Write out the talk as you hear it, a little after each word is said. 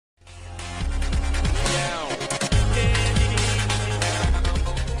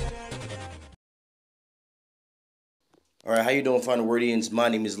All right, how you doing, Final Wordians? My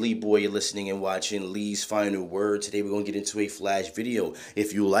name is Lee Boy. You're listening and watching Lee's Final Word. Today we're going to get into a flash video.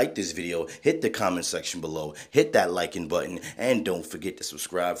 If you like this video, hit the comment section below, hit that liking button, and don't forget to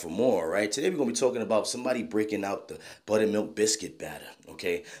subscribe for more, all right? Today we're going to be talking about somebody breaking out the buttermilk biscuit batter,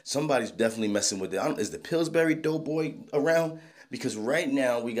 okay? Somebody's definitely messing with it. Is the Pillsbury Doughboy around? Because right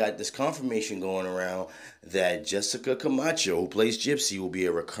now we got this confirmation going around that Jessica Camacho, who plays Gypsy, will be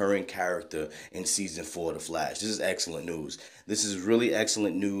a recurring character in season 4 of The Flash. This is excellent news. This is really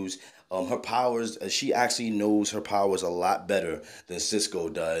excellent news. Her powers, she actually knows her powers a lot better than Cisco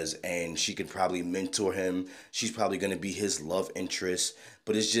does, and she could probably mentor him. She's probably going to be his love interest.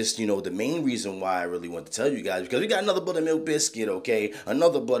 But it's just, the main reason why I really want to tell you guys, because we got another buttermilk biscuit, okay?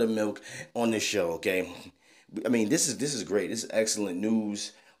 Another buttermilk on this show, okay? I mean, this is great. This is excellent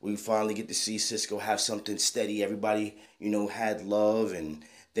news. We finally get to see Cisco have something steady. Everybody, had love and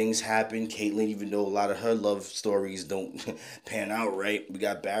things happen. Caitlyn, even though a lot of her love stories don't pan out right. We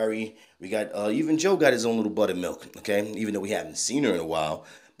got Barry. We got even Joe got his own little buttermilk. Okay, even though we haven't seen her in a while.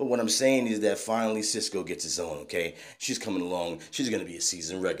 But what I'm saying is that finally Cisco gets his own, okay? She's coming along. She's going to be a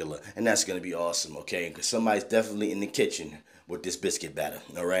season regular. And that's going to be awesome, okay? Because somebody's definitely in the kitchen with this biscuit batter,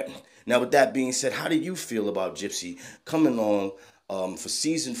 all right? Now, with that being said, how do you feel about Gypsy coming along for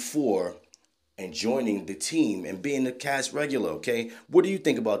season 4 and joining the team and being the cast regular, okay? What do you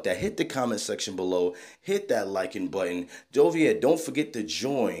think about that? Hit the comment section below. Hit that liking button. Over here, don't forget to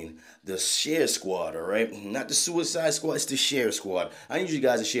join the share squad, all right? Not the suicide squad, it's the share squad. I need you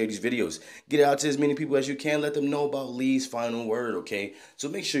guys to share these videos. Get it out to as many people as you can. Let them know about Lee's final word, okay? So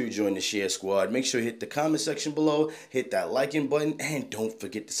make sure you join the share squad. Make sure you hit the comment section below. Hit that liking button. And don't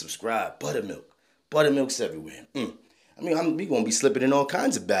forget to subscribe. Buttermilk. Buttermilk's everywhere. We gonna be slipping in all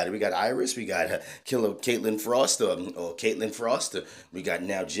kinds of batter. We got Iris, we got Killer Caitlyn Frost, or Caitlyn Frost. We got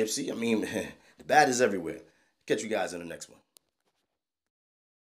now Gypsy. The bat is everywhere. Catch you guys in the next one.